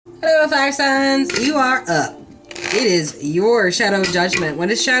Hello, Fire Signs. You are up. It is your Shadow of Judgment. What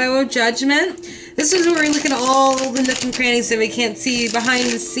is Shadow of Judgment? This is where we look at all the nook and crannies that we can't see, behind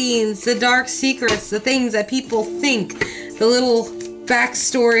the scenes, the dark secrets, the things that people think, the little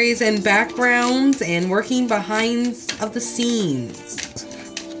backstories and backgrounds, and working behind of the scenes.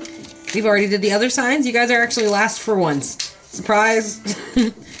 We've already did the other signs. You guys are actually last for once. Surprise!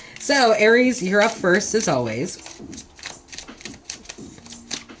 So, Aries, you're up first, as always.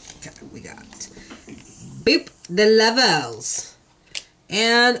 Okay, we got... Boop! The levels.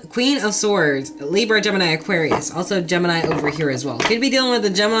 And Queen of Swords. Libra, Gemini, Aquarius. Also Gemini over here as well. Could be dealing with a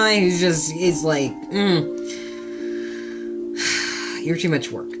Gemini who's just, is like, you're too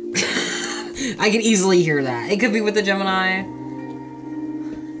much work. I can easily hear that. It could be with the Gemini.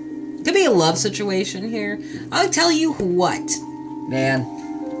 Could be a love situation here. I'll tell you what, man.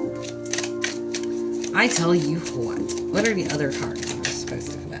 I tell you what. What are the other cards we're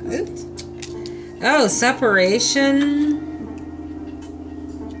supposed to come out? Oops. Oh, separation.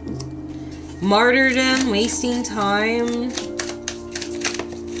 Martyrdom, wasting time.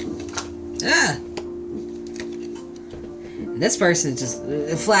 Ah. This person's just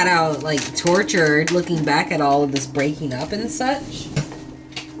flat out, like, tortured, looking back at all of this breaking up and such.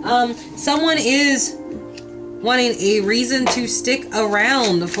 Someone is wanting a reason to stick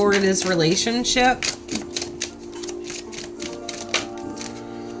around for this relationship.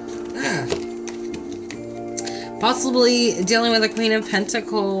 Possibly dealing with the Queen of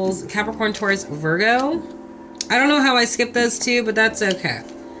Pentacles, Capricorn, Taurus, Virgo. I don't know how I skipped those two, but that's okay.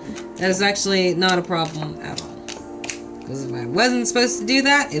 That is actually not a problem at all. Because if I wasn't supposed to do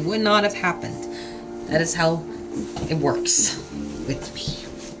that, it would not have happened. That is how it works with me.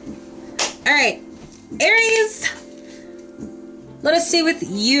 Alright, Aries! Let us see with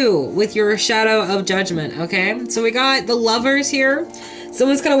you, with your Shadow of Judgment, okay? So we got the lovers here.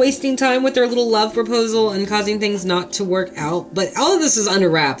 Someone's kind of wasting time with their little love proposal and causing things not to work out. But all of this is under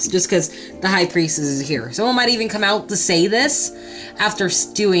wraps just because the High Priestess is here. Someone might even come out to say this after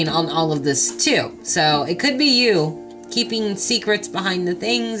stewing on all of this too. So it could be you keeping secrets behind the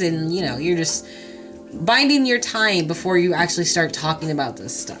things and, you know, you're just biding your time before you actually start talking about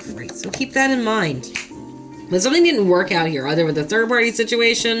this stuff, right? So keep that in mind. But something didn't work out here, either with a third-party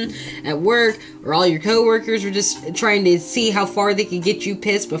situation at work, or all your coworkers were just trying to see how far they could get you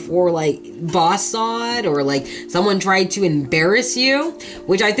pissed before, like, boss saw it, or, like, someone tried to embarrass you,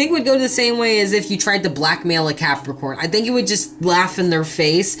 which I think would go the same way as if you tried to blackmail a Capricorn. I think you would just laugh in their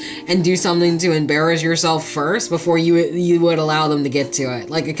face and do something to embarrass yourself first before you would allow them to get to it.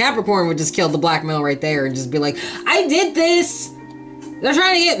 Like, a Capricorn would just kill the blackmail right there and just be like, I did this! They're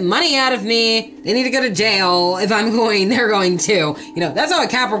trying to get money out of me. They need to go to jail. If I'm going, they're going too. You know, that's how a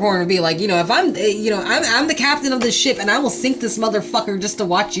Capricorn would be like, you know, if I'm, you know, I'm the captain of this ship and I will sink this motherfucker just to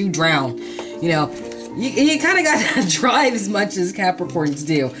watch you drown. You know, you kind of got to drive as much as Capricorns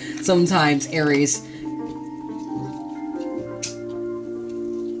do sometimes, Aries.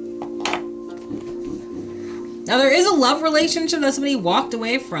 Now, there is a love relationship that somebody walked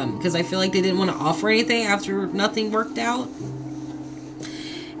away from because I feel like they didn't want to offer anything after nothing worked out.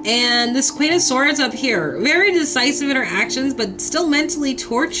 And this Queen of Swords up here, very decisive in her actions, but still mentally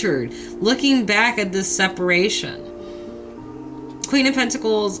tortured, looking back at this separation. Queen of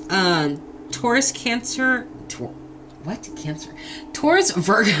Pentacles, Taurus, Cancer, Cancer? Taurus,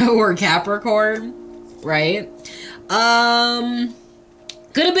 Virgo, or Capricorn, right?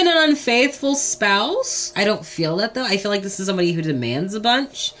 Could have been an unfaithful spouse. I don't feel that, though. I feel like this is somebody who demands a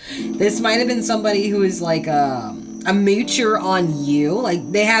bunch. This might have been somebody who is like a moocher on you.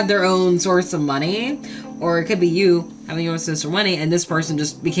 Like, they have their own source of money. Or it could be you having your own source of money, and this person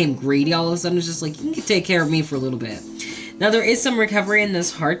just became greedy all of a sudden. It's just like, you can take care of me for a little bit. Now, there is some recovery in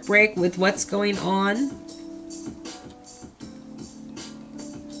this heartbreak with what's going on.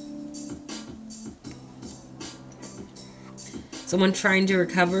 Someone trying to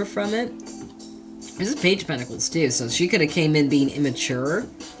recover from it. This is Page of Pentacles too, so she could have came in being immature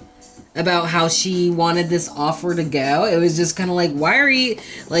about how she wanted this offer to go. It was just kind of like, why are you,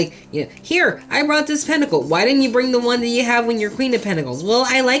 like, you know, here, I brought this pentacle. Why didn't you bring the one that you have when you're Queen of Pentacles? Well,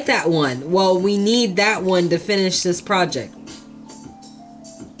 I like that one. Well, we need that one to finish this project.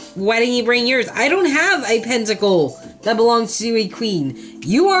 Why didn't you bring yours? I don't have a pentacle that belongs to a queen.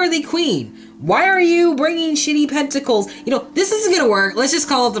 You are the queen. Why are you bringing shitty pentacles? You know, this isn't gonna work. Let's just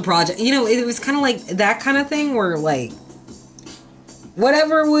call it the project. You know, it was kind of like that kind of thing where, like,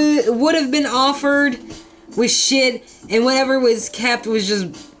 whatever would have been offered was shit, and whatever was kept was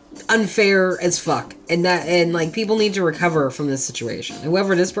just unfair as fuck. And like, people need to recover from this situation.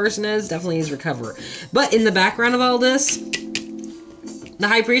 Whoever this person is definitely needs to recover. But in the background of all this, The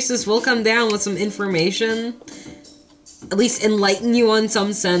High Priestess will come down with some information. At least enlighten you on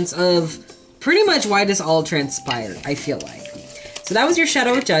some sense of pretty much why this all transpired, I feel like. So that was your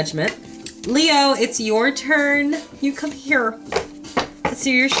Shadow of Judgment. Leo, it's your turn. You come here. Let's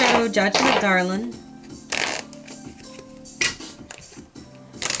see your Shadow of Judgment, darling.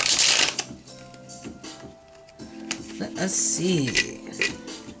 Let us see.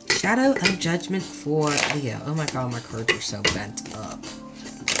 Shadow of Judgment for Leo. Oh my god, my cards are so bent up.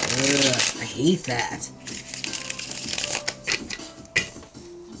 Ugh, I hate that.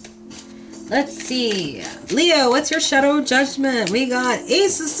 Let's see. Leo, what's your Shadow of Judgment? We got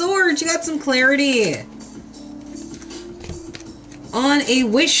Ace of Swords. You got some clarity on a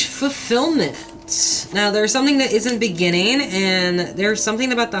wish fulfillment. Now, there's something that isn't beginning, and there's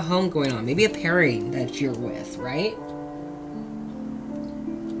something about the home going on. Maybe a pairing that you're with, right?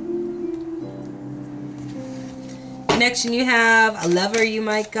 Connection you have, a lover you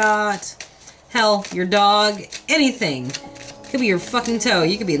might got, hell, your dog, anything. Could be your fucking toe.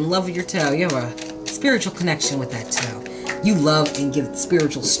 You could be in love with your toe. You have a spiritual connection with that toe. You love and give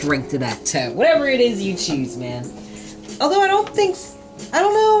spiritual strength to that toe. Whatever it is you choose, man. Although I don't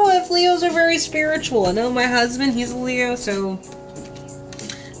know if Leos are very spiritual. I know my husband, he's a Leo, so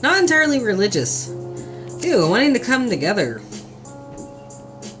not entirely religious. Ew, wanting to come together.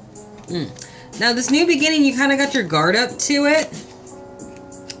 Now, this new beginning, you kind of got your guard up to it.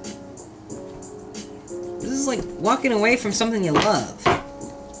 This is like walking away from something you love.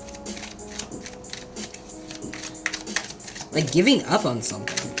 Like giving up on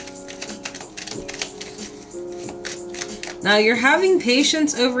something. Now, you're having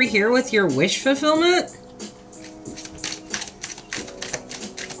patience over here with your wish fulfillment.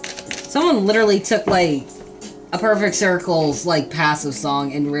 Someone literally took, like, a Perfect Circle's, like, passive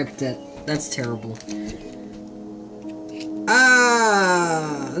song and ripped it. That's terrible.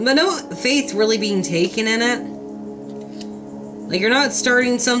 But no faith really being taken in it. Like, you're not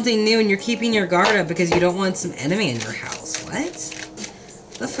starting something new and you're keeping your guard up because you don't want some enemy in your house. What?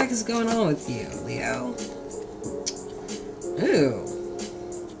 The fuck is going on with you, Leo? Ooh.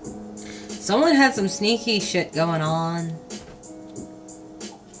 Someone had some sneaky shit going on.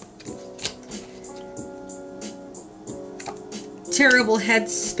 Terrible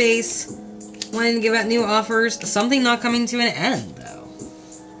headspace. Wanting to give out new offers. Something not coming to an end, though.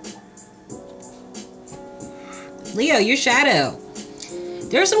 Leo, your shadow.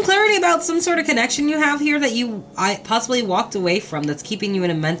 There's some clarity about some sort of connection you have here that you possibly walked away from that's keeping you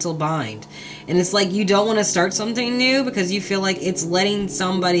in a mental bind. And it's like you don't want to start something new because you feel like it's letting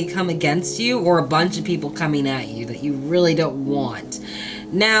somebody come against you or a bunch of people coming at you that you really don't want.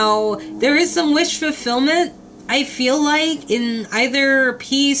 Now, there is some wish fulfillment, I feel like, in either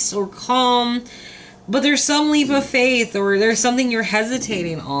peace or calm, but there's some leap of faith or there's something you're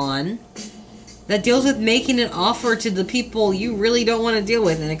hesitating on that deals with making an offer to the people you really don't want to deal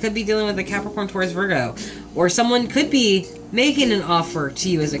with. And it could be dealing with a Capricorn, Taurus, Virgo. Or someone could be making an offer to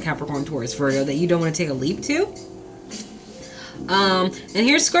you as a Capricorn, Taurus, Virgo that you don't want to take a leap to. And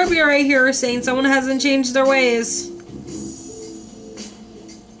here's Scorpio right here saying someone hasn't changed their ways.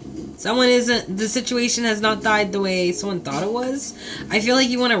 The situation has not died the way someone thought it was. I feel like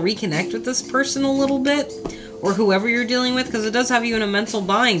you want to reconnect with this person a little bit. Or whoever you're dealing with, because it does have you in a mental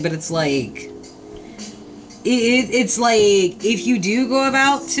bind, but it's like... It's like, if you do go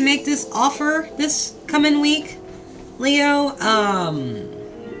about to make this offer this coming week, Leo,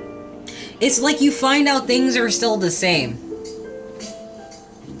 it's like you find out things are still the same.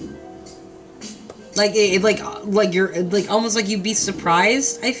 Like, like you're, like, almost like you'd be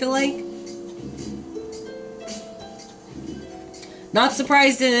surprised, I feel like. Not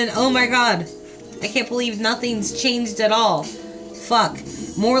surprised in an, oh my god, I can't believe nothing's changed at all. Fuck.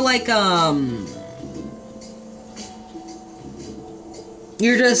 More like,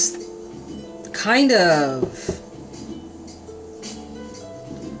 you're just kind of...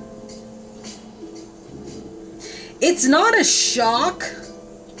 It's not a shock.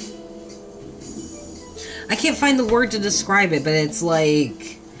 I can't find the word to describe it, but it's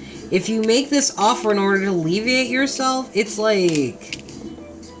like... If you make this offer in order to alleviate yourself, it's like...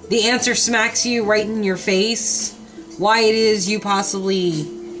 The answer smacks you right in your face. Why it is you possibly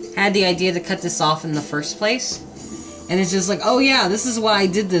had the idea to cut this off in the first place. And it's just like, oh yeah, this is why I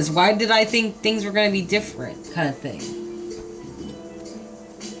did this. Why did I think things were going to be different? Kind of thing.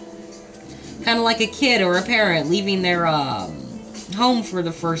 Kind of like a kid or a parent leaving their home for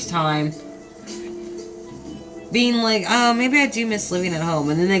the first time. Being like, oh, maybe I do miss living at home.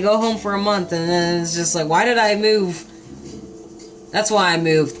 And then they go home for a month and then it's just like, why did I move? That's why I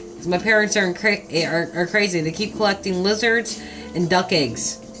moved. Because my parents are crazy. They keep collecting lizards and duck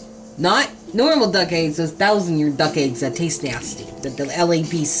eggs. Not normal duck eggs, those 1,000-year duck eggs that taste nasty. That the LA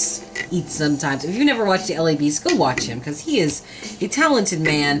Beast eats sometimes. If you've never watched the LA Beast, go watch him, because he is a talented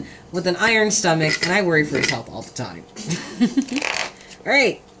man with an iron stomach, and I worry for his health all the time.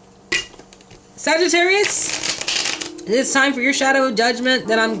 Alright. Sagittarius, it's time for your shadow of judgment.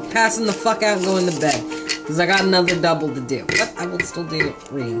 Then I'm passing the fuck out and going to bed. Because I got another double to do. But I will still do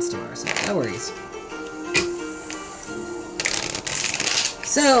readings tomorrow, so no worries.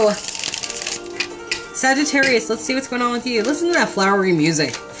 So, Sagittarius, let's see what's going on with you. Listen to that flowery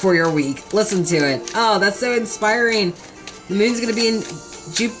music for your week. Listen to it. Oh, that's so inspiring. The moon's going to be the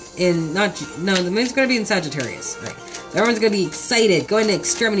moon's going to be in Sagittarius. Right. Everyone's going to be excited, going to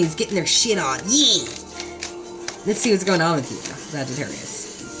extremities, getting their shit on. Yeah! Let's see what's going on with you, Sagittarius.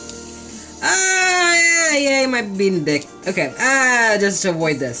 Yeah, you might be being a dick. Okay, just to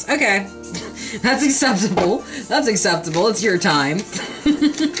avoid this. Okay. That's acceptable. That's acceptable. It's your time.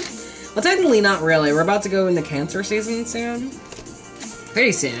 Well, technically not really. We're about to go into Cancer season soon.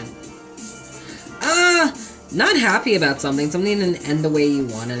 Pretty soon. Not happy about something. Something didn't end the way you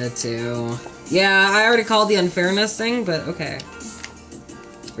wanted it to. Yeah, I already called the unfairness thing, but okay.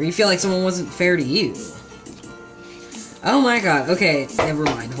 Or you feel like someone wasn't fair to you. Oh my god. Okay, never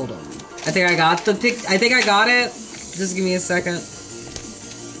mind. Hold on. I think I got the pic. I think I got it. Just give me a second.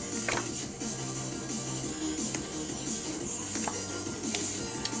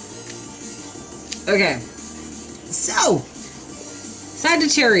 Okay. So,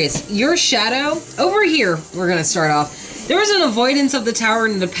 Sagittarius, your shadow, over here, we're going to start off. There was an avoidance of the tower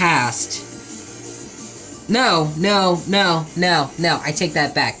in the past. No, I take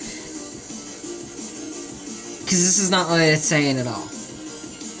that back. Because this is not what it's saying at all.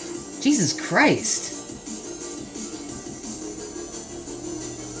 Jesus Christ.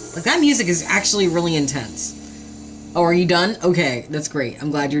 Like, that music is actually really intense. Oh, are you done? Okay, that's great. I'm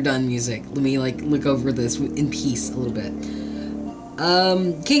glad you're done, music. Let me, like, look over this in peace a little bit.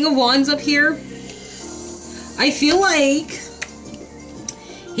 King of Wands up here. I feel like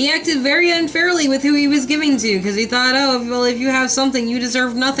he acted very unfairly with who he was giving to, because he thought, oh, well, if you have something, you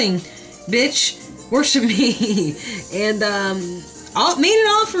deserve nothing. Bitch, worship me. And, made an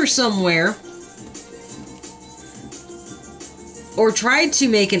offer somewhere. Or tried to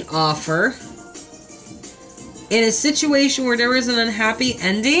make an offer in a situation where there was an unhappy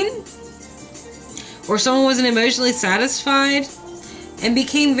ending, or someone wasn't emotionally satisfied, and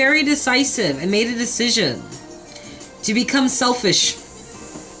became very decisive and made a decision to become selfish.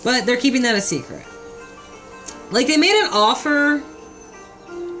 But they're keeping that a secret. Like, they made an offer.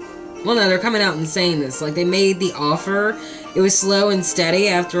 Well, no, they're coming out and saying this. Like, they made the offer. It was slow and steady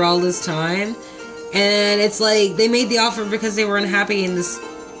after all this time. And it's like, they made the offer because they were unhappy and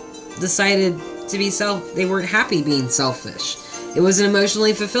decided to be they weren't happy being selfish. It wasn't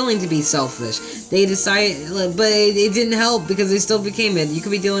emotionally fulfilling to be selfish. They decided, but it didn't help because they still became it. You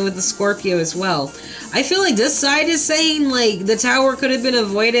could be dealing with the Scorpio as well. I feel like this side is saying, like, the tower could have been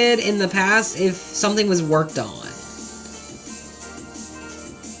avoided in the past if something was worked on.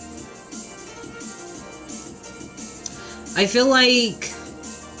 I feel like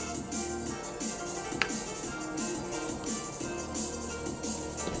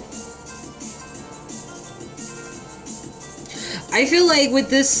with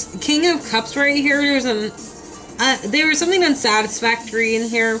this King of Cups right here, there was something unsatisfactory in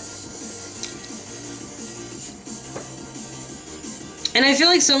here. And I feel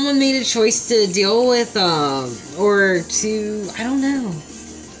like someone made a choice to deal with, or to, I don't know.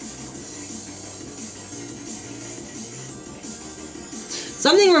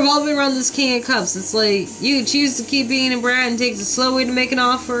 Something revolving around this King of Cups. It's like, you choose to keep being a brat and takes a slow way to make an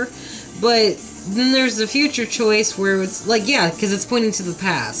offer, but then there's the future choice where it's like, yeah, because it's pointing to the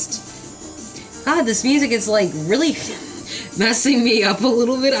past. God, this music is like really messing me up a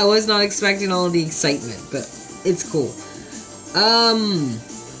little bit. I was not expecting all of the excitement, but it's cool.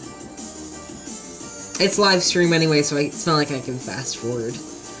 It's live stream anyway, so it's not like I can fast forward.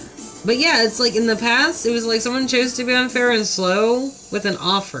 But yeah, it's like in the past, it was like someone chose to be unfair and slow with an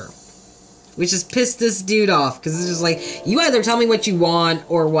offer. Which just pissed this dude off, because it's just like, you either tell me what you want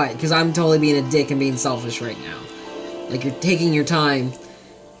or what, because I'm totally being a dick and being selfish right now. Like, you're taking your time.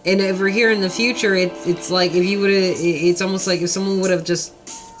 And over here in the future, it's like, if you would have, it's almost like if someone would have just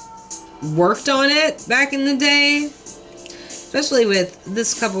worked on it back in the day, especially with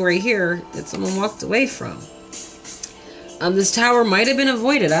this couple right here that someone walked away from. This tower might have been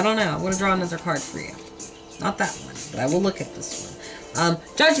avoided. I don't know. I'm going to draw another card for you. Not that one, but I will look at this one.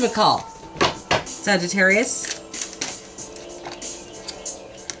 Judgment Call. Sagittarius.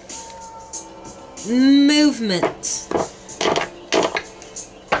 Movement.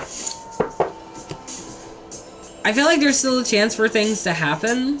 I feel like there's still a chance for things to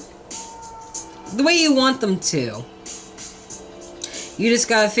happen the way you want them to. You just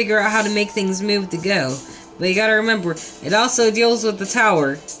gotta figure out how to make things move to go. But you gotta remember, it also deals with the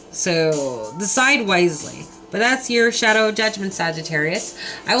tower, so decide wisely. But that's your Shadow Judgment, Sagittarius.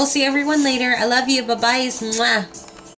 I will see everyone later. I love you. Bye-bye. Mwah.